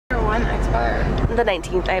when expire? The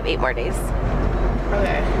 19th. I have 8 more days.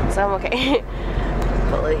 Okay. So I'm okay.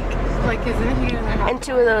 But like isn't it here? And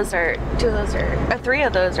 3 of those are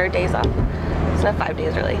days off. It's not 5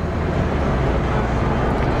 days really.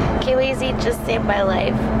 K-Lazy just saved my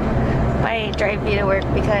life by driving me to work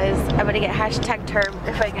because I'm gonna get hashtag term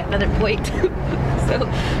if I get another point. So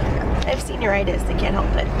I have senioritis, I can't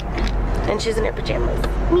help it. And she's in her pajamas.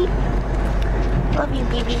 Me. Love you,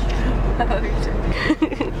 baby. I love you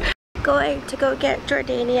too. Going to go get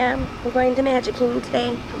Jordania. We're going to Magic King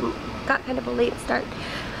today. Got kind of a late start.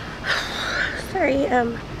 Sorry,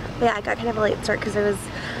 yeah, I got kind of a late start because I was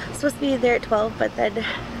supposed to be there at 12, but then,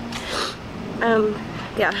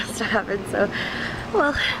 yeah, stuff happened, so,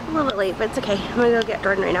 well, a little bit late, but it's okay. I'm gonna go get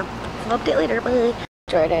Jordan right now. So I'll update later, bye.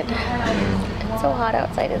 Jordan, it's so hot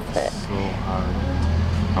outside, isn't it? So hot.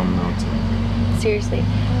 I'm melting. Seriously.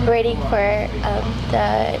 We're waiting for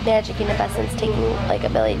the Magic Kingdom bus taking like a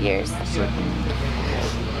million years.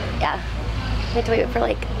 Yeah. We have to wait for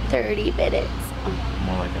like 30 minutes.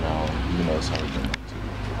 More like an hour. You know, it's hard to get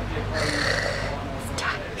It's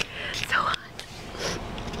hot. So hot.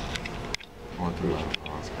 Going through my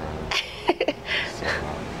house, so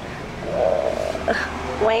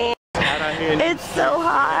hot. Wait. Hot out here. It's so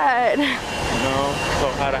hot. You know, so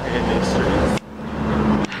hot out here in these streets.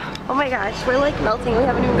 Oh my gosh, we're like melting. We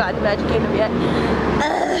haven't even gotten to Magic Kingdom yet.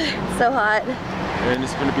 It's so hot. And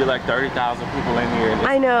it's gonna be like 30,000 people in here. And it's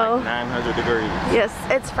I know. Like 900 degrees. Yes,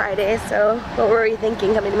 it's Friday, so what were we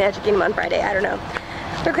thinking coming to Magic Kingdom on Friday? I don't know.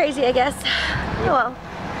 We're crazy, I guess. Oh well.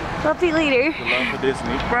 I'll see you later. Good luck for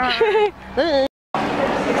Disney. Bye.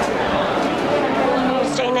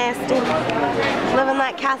 It's JNasty. Living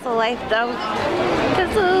that castle life though.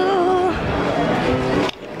 Castle.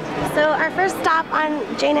 So our first stop on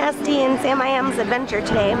JNasty and Sam I Am's adventure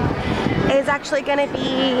today is actually going to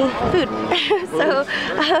be food. So,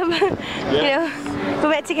 you know, we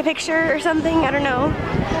might take a picture or something, I don't know.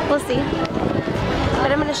 We'll see.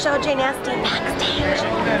 But I'm going to show JNasty backstage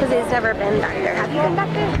because he's never been back there. Have you been back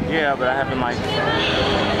there? Yeah, but I haven't like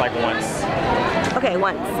once. Okay,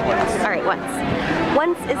 once. Alright, once.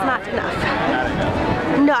 Once is not enough.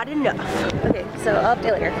 Not enough. Not enough. Okay, so I'll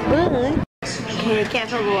update later. Okay, I can't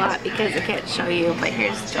film a lot because I can't show you, but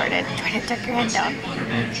here's Jordan. Jordan took her head down.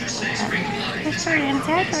 Here's Jordan.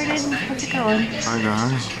 Say hi, Jordan. How's it going? Hi,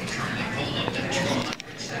 guys.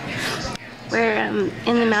 We're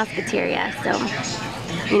in the Mouseketeria, so,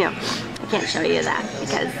 you know, I can't show you that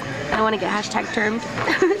because I don't want to get hashtag termed.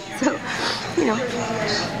 So, you know,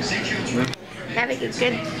 having a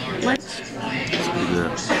good lunch.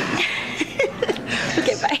 Yes.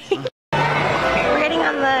 Okay, bye. We're getting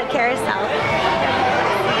on the carousel.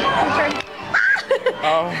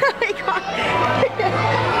 Oh. Oh my god. Because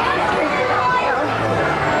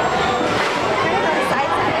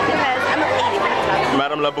I'm a lady.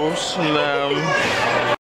 Madame Labouche.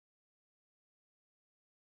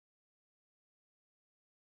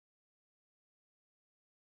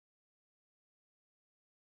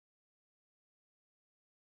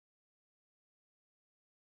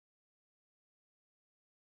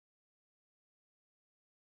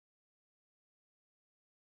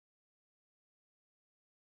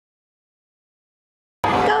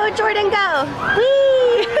 Go, Jordan, go!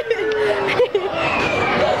 Whee!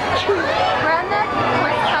 We're on the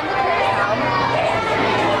carousel.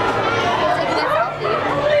 Taking a selfie.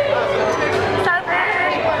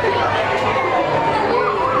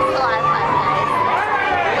 It's a lot of fun,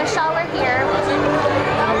 guys. Wish y'all were here. It's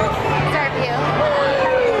our view.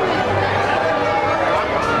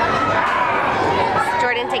 It's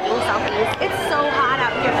Jordan taking selfies. It's so hot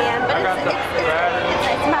out here, man, but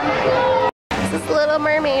it's nice. This Little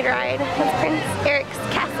Mermaid ride. It's Prince Eric's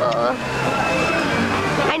castle.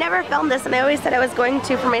 I never filmed this, and I always said I was going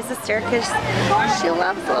to for my sister because she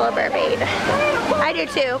loves Little Mermaid. I do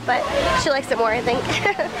too, but she likes it more, I think.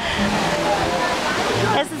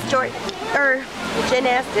 This is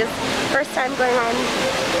JNasty's first time going on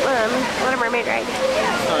Little Mermaid ride.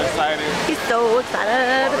 So excited. He's so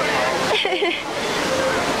excited.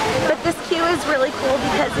 But this queue is really cool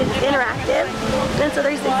because it's interactive, and so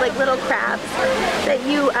there's these like little crabs that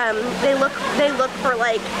you they look for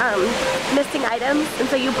like missing items, and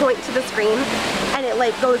so you point to the screen and it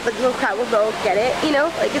like goes, the little crab will go get it, you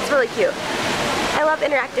know, like it's really cute. I love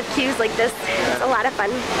interactive queues like this. It's a lot of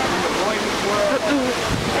fun.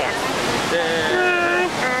 Yeah.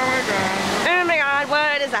 Oh my god,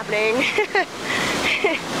 what is happening?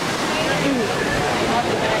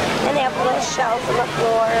 And they have little shelves on the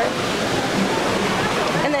floor.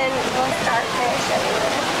 And then we'll start finishing.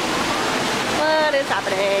 What is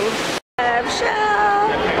happening? Show.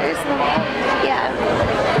 There's some, yeah.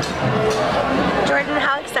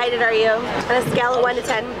 excited are you? On a scale of 1 to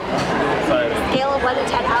 10? Excited. Scale of 1 to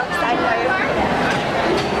 10, how excited are you?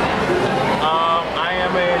 I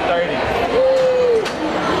am a 30.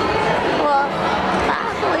 Well,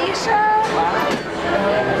 bye, Felicia.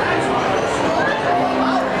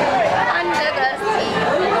 Under the sea.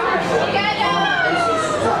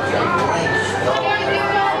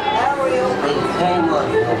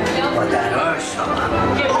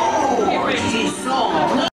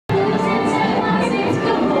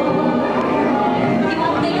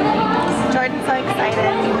 Jordan's so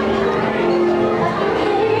excited.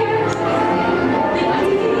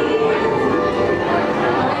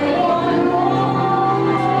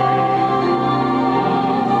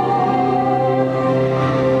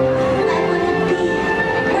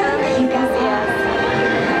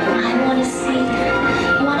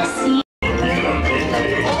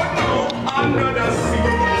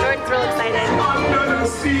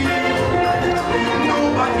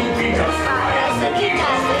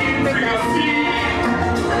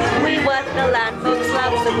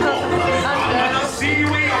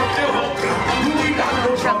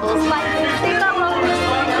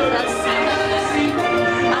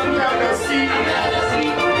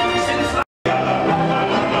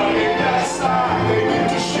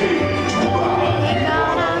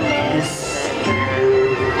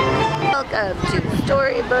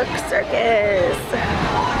 Storybook Circus.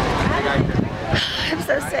 I'm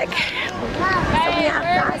so sick. So we have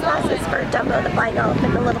dance classes for Dumbo the Flying Elephant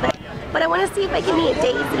in a little bit. But I want to see if I can meet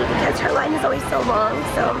Daisy because her line is always so long.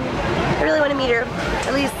 So I really want to meet her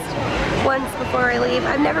at least once before I leave.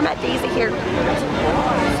 I've never met Daisy here.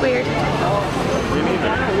 It's weird.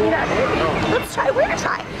 Let's try. We're gonna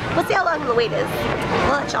try. We'll see how long the wait is.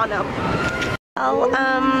 We'll let y'all know. Well,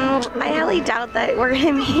 I highly doubt that we're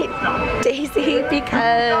gonna meet Daisy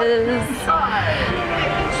because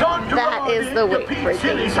that is the wait for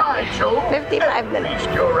Daisy. 55 minutes.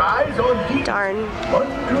 Darn.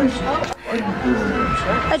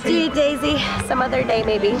 Adieu, Daisy. Some other day,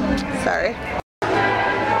 maybe. Sorry.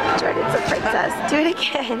 Jordan's a princess. Do it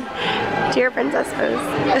again. Do your princess pose.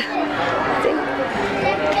 See?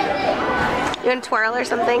 You want to twirl or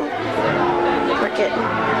something? Work it.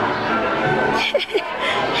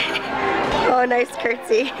 Oh, nice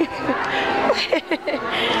curtsy.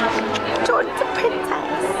 Jordan's a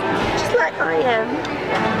princess, just like I am.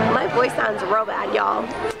 My voice sounds real bad, y'all.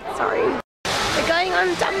 Sorry. We're going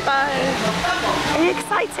on Dumbo. Are you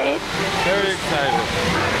excited? Very excited.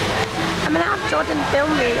 I'm gonna have Jordan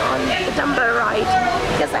film me on the Dumbo ride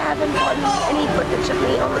because I haven't gotten any footage of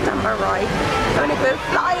me on the Dumbo ride. I'm gonna go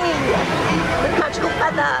flying with magical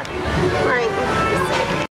feather. Right.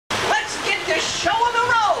 Show on the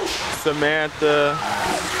road! Samantha.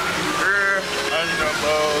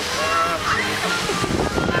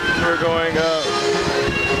 We're going up.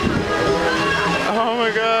 Oh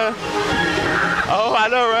my god. Oh, I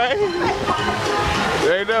know, right?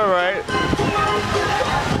 They know, right?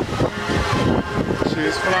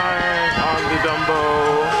 She's flying on the Dumbo.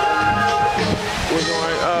 We're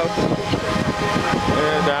going up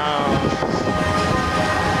and down.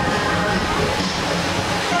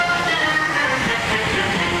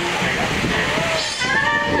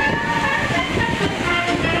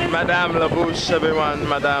 Madame Labouche, everyone,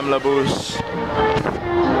 Madame Labouche.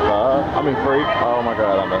 I mean freak. Oh my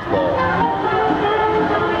god, I messed up.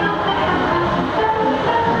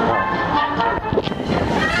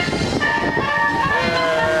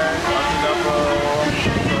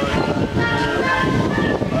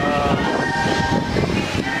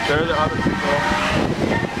 There are the other people.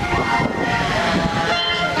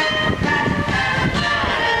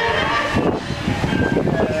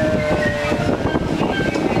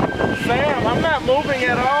 Sam, I'm not moving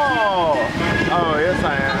at all. Oh, yes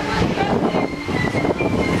I am.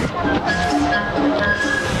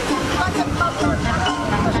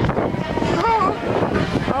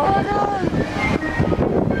 Oh my god.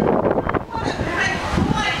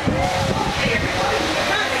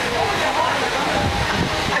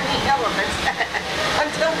 Elements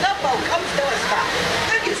until Dumbo comes to a stop.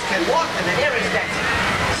 Then you can walk to the nearest exit.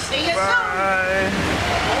 See you soon.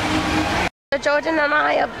 So Jordan and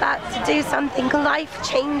I are about to do something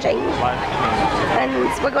life-changing. And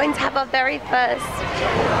we're going to have our very first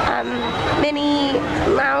Minnie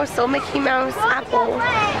Mouse or Mickey Mouse apple.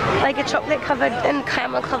 Like a chocolate-covered and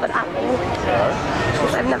caramel-covered apple.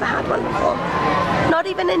 I've never had one before. Not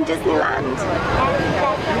even in Disneyland.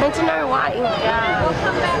 I don't know why.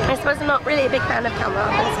 I suppose I'm not really a big fan of caramel,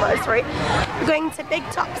 I suppose, right? We're going to Big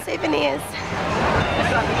Top Souvenirs.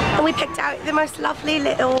 And we picked out the most lovely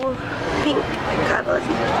little pink kind of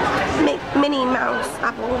Minnie Mouse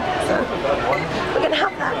apple. So we're gonna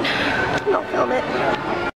have that and I'll film it.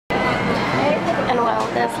 And well,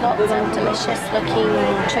 there's lots of delicious looking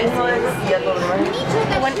choices. The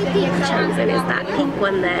one that he has chosen is that pink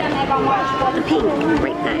one there. The pink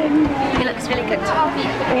right there. It looks really good. We're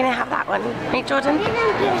gonna have that one. Right, Jordan?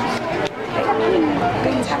 Okay.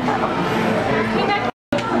 Going to have that one.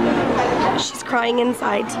 She's crying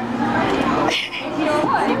inside.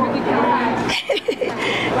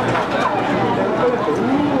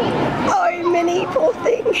 Oh, Minnie, poor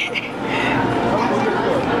thing.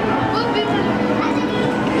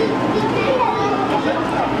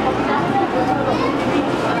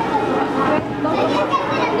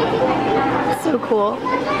 So cool.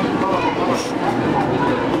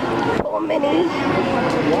 Poor Minnie.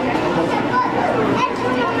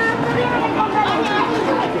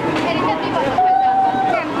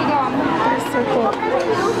 They're so cool.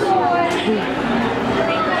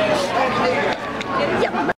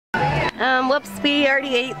 Yep. Whoops, we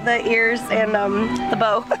already ate the ears and the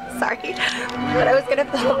bow. Sorry. But I was gonna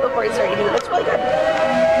film before I started eating. It's really good.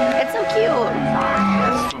 It's so cute.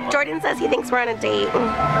 Jordan says he thinks we're on a date. We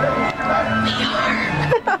are.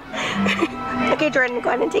 Okay, Jordan, go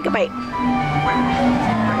ahead and take a bite.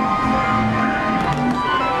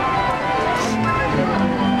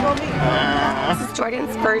 This is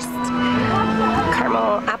Jordan's first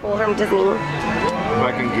caramel apple from Disney. If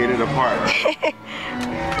I can get it apart.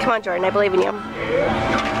 Come on, Jordan, I believe in you.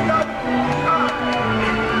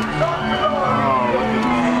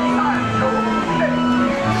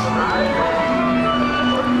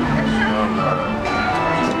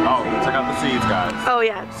 Oh, check out the seeds, guys. Oh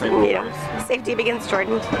yeah, Safety you know, safety begins,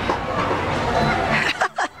 Jordan. Is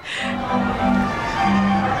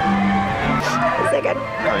that good?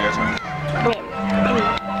 Oh, yes, sir. Okay.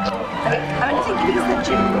 Okay, I'm gonna take these that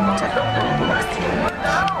you took.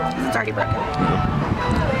 It's already broken.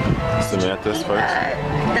 So me at this first?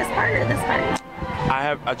 This part or this part?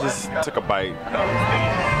 I just took a bite.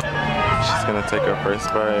 She's gonna take her first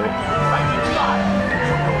bite.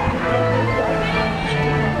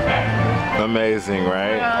 Amazing,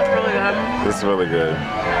 right? Yeah, it's really good. It's really good.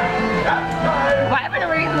 Why haven't I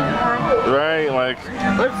eaten this before? Right? Like,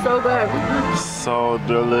 It's so good. so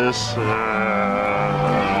delicious.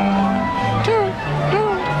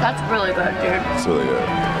 That's really good, dude. It's really good. A+.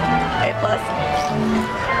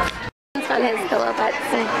 It's on his pillow butts.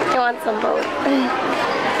 He wants them both.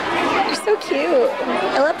 They're so cute.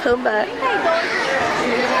 I love Pumbaa.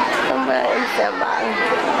 Pumbaa and Simba.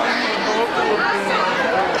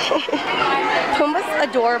 Pumbaa's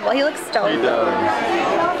adorable. He looks stoned. He does.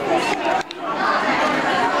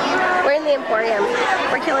 We're in the Emporium.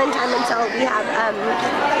 We're killing time until we have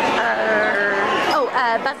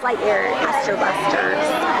Buzz Lightyear Astro Busters.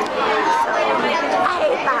 So I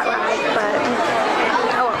hate that ride, but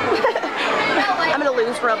oh well. I'm gonna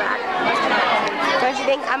lose real bad. Don't you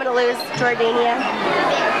think I'm gonna lose, Jordania?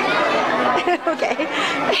 Okay.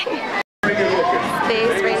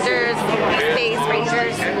 Space Rangers, Space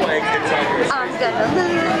Rangers. I'm gonna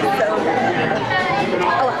lose. So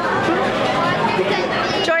oh well.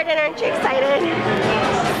 Jordan, aren't you excited?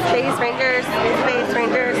 Space Rangers, Space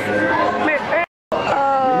Rangers.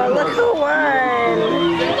 Oh, look who won.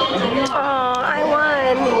 Oh, I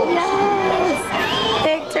won. Yes.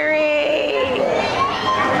 Victory.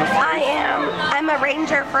 I'm a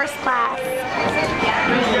Ranger first class.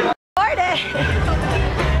 Jordan.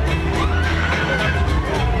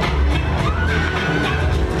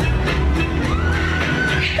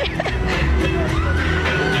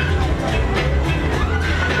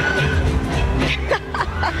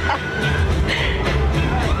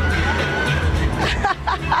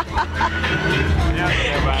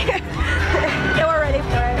 Yeah, we're ready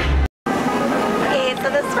for it. Okay, so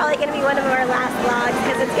this is probably going to be one of our last vlogs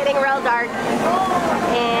because it's getting real dark.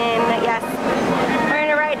 And yes, we're going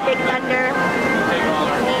to ride Big Thunder.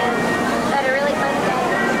 And had a really fun day.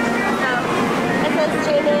 So, this is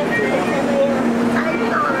JNasty.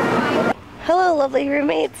 Hello, lovely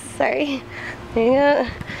roommates. Sorry. Yeah.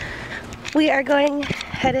 We are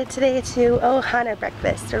headed today to Ohana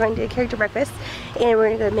breakfast. We're going to do a character breakfast and we're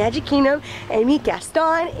going to go to Magic Kingdom and meet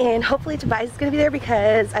Gaston, and hopefully Tobias is going to be there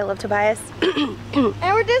because I love Tobias. And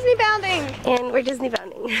we're Disney bounding. And we're Disney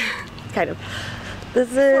bounding. Kind of.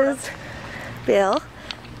 This is Bill,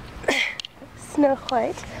 Snow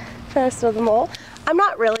White, Festival of the Mole. I'm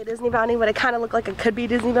not really Disney bounding, but I kind of look like I could be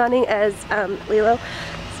Disney bounding as Lilo.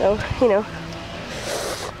 So, you know,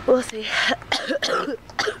 we'll see.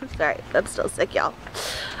 Sorry, I'm still sick, y'all.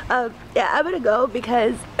 Yeah, I'm gonna go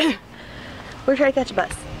because we're trying to catch a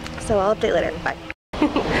bus. So I'll update later. Bye.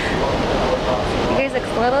 guys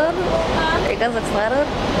excited? Are you guys excited?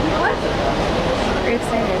 What? Are you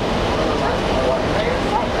excited?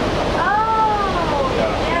 Oh,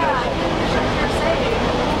 yeah.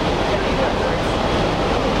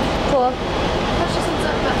 Cool. That's just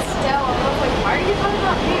something about Stella. I was like, why are you talking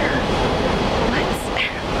about beer? What?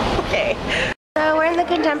 Okay. So we're in the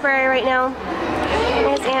Contemporary right now.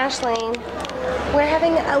 There's Ashley. We're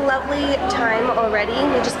having a lovely time already.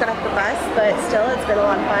 We just got off the bus, but still, it's been a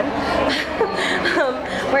lot of fun.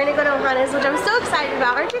 We're gonna go to Ohana's, which I'm so excited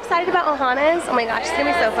about. Aren't you excited about Ohana's? Oh my gosh, it's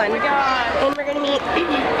gonna be so fun. And we're gonna meet.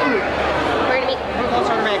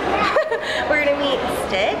 We're gonna meet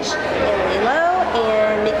Stitch and Lilo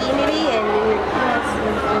and Mickey maybe and maybe,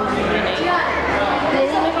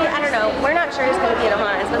 I don't know. We're not sure who's gonna be at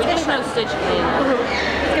Ohana's, but it's gonna be fun. Stitch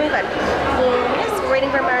It's gonna be fun. And yes, we're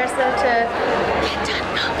waiting for Marissa to get done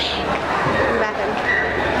shopping. In the bathroom.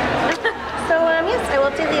 So yes, I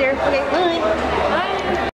will see you later. Okay, bye.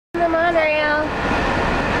 In the monorail.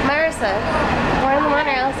 Marissa, we're in the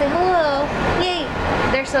monorail. Say hello. Yay.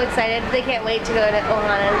 They're so excited. They can't wait to go to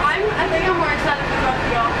Ohana's. I think I'm more excited to go to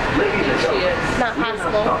y'all. Not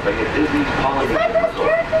possible. It's my best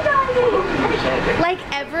character diving! Like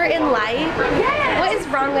ever in life? Yes. What is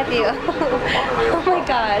wrong with you? Oh my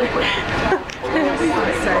god.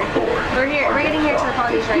 Sorry. We're getting here to the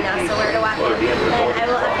Polynesian right now, so we're gonna walk in and I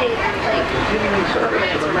will update like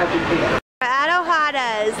we're at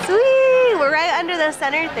Ohana's. Sweet! We're right under the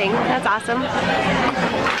center thing. That's awesome.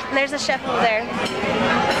 And there's a chef over there.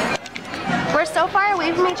 We're so far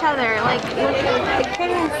away from each other, like, I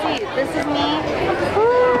can't even see. This is me.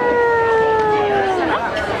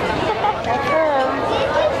 That's him.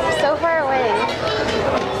 So far away.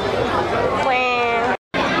 Wow.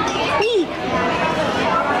 Whee!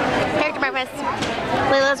 Character breakfast.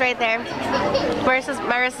 Lila's right there.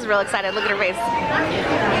 Marissa's real excited. Look at her face.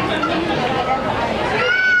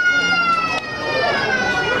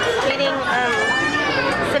 Eating,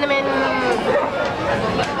 cinnamon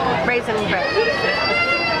raisin bread.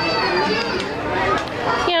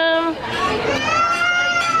 Yum.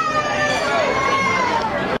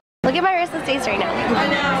 Look at Marissa's face right now. I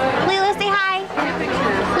know. Lila, say hi.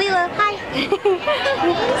 Lila, hi.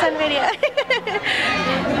 It's on video.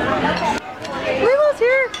 Lila's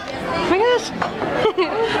here. Oh my gosh.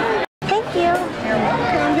 Thank you.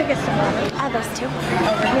 Ah, those two.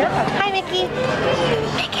 Over here. Hi, Mickey.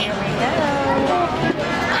 Mickey.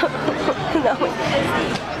 No.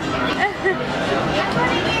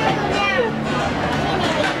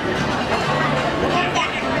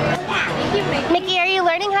 Mickey, are you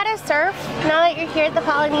learning how to surf now that you're here at the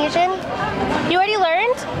Polynesian? You already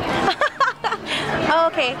learned? Oh,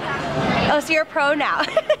 okay. Oh, so you're a pro now.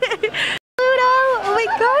 Pluto! Oh my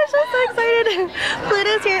gosh, I'm so excited.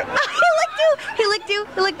 Pluto's here. Oh, he licked you.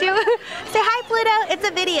 Say hi, Pluto. It's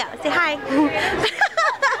a video. Say hi.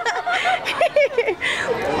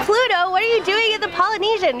 Pluto, what are you doing at the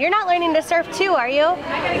Polynesian? You're not learning to surf too, are you?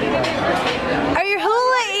 Are you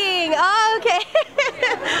hula-ing? Oh, okay.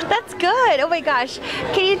 That's good. Oh my gosh.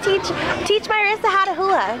 Can you teach Marissa how to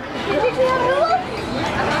hula? Can you teach me how to hula?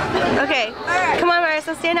 Okay. Right. Come on,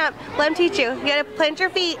 Marissa, stand up. Let him teach you. You gotta plant your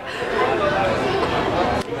feet.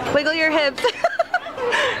 Wiggle your hips.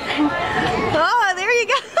 Oh, there you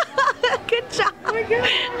go. Good job. Oh my God.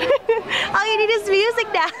 All you need is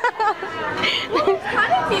music now. Well, it's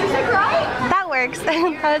kind of music, right? That works.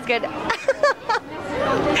 That was good.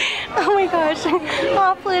 Oh my gosh.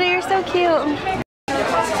 Oh, Pluto, you're so cute.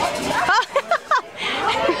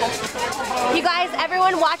 You guys,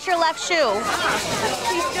 everyone watch your left shoe.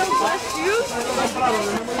 He still bless you?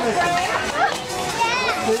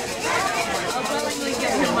 I'll willingly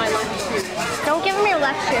give him my left shoe. Don't give him your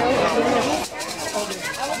left shoe.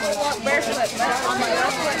 I will walk barefoot on my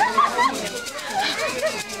left foot.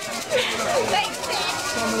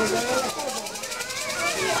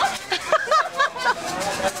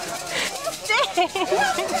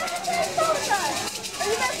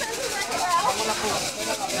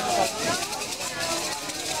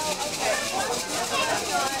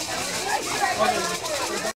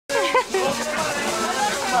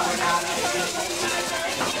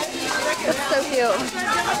 That's so cute.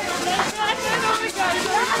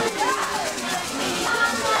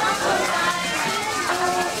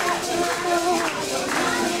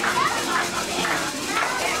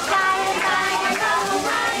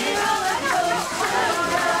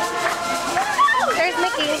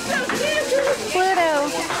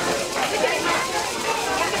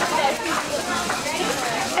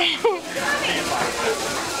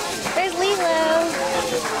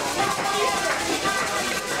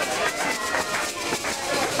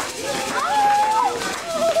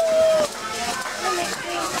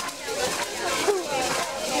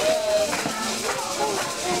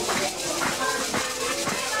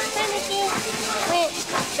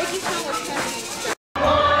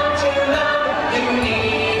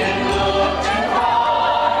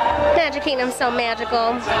 so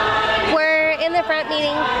magical. We're in the front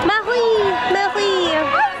meeting. Marie! Marie!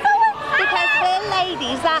 Because we're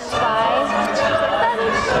ladies, that's why.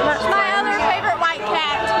 That's My other favorite white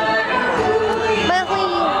cat.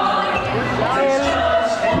 Marie! And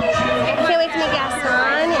can't wait to meet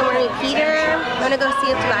Gaston, and we're gonna meet Peter. I'm gonna go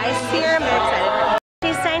see if Tobias is here. I'm very excited.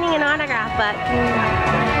 She's signing an autograph book.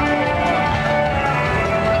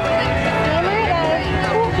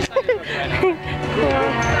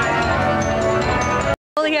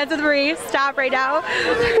 Holding hands with Marie. Stop right now.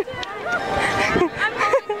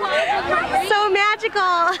 So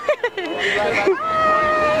magical.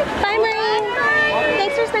 Bye, Marie.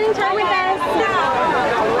 Thanks for spending time with us.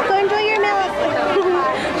 Go enjoy your meal.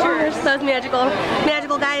 So magical.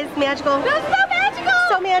 Magical, guys. Magical. That's so magical.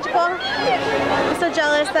 So magical. I'm so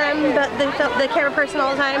jealous that I'm the camera person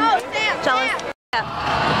all the time. Oh, Sam, Jealous. Sam. Yeah.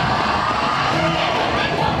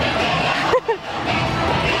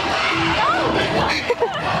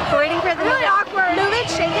 We're waiting for the Really awkward. Move it,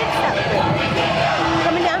 shake it, celebrate.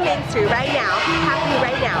 Coming down Main Street right now. Happening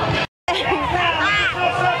right now.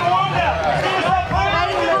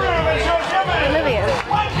 Olivia.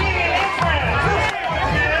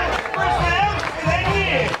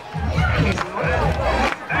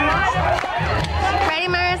 Ready,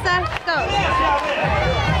 Marissa? Go.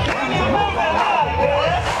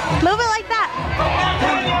 Move it like that.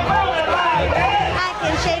 I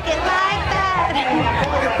can shake it like that.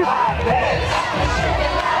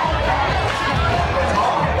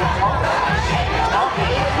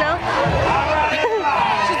 No?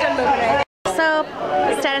 She's done moving it. So,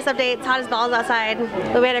 status update, it's hot as balls outside.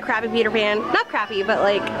 We had a crappy Peter Pan. Not crappy, but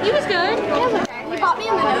like... He was good. He was okay. He bought me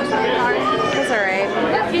in the nose really hard. It's alright.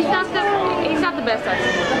 He's not the best at it.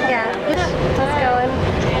 Yeah, let's go in.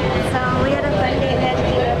 So we had a fun day at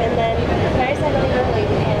Kingdom, and then Mary said really early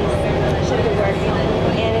because she had to work,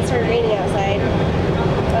 and it started raining outside.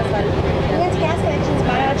 That was fun. We went to gas connections,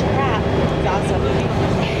 bought a bunch of crap. It was awesome.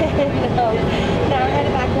 No.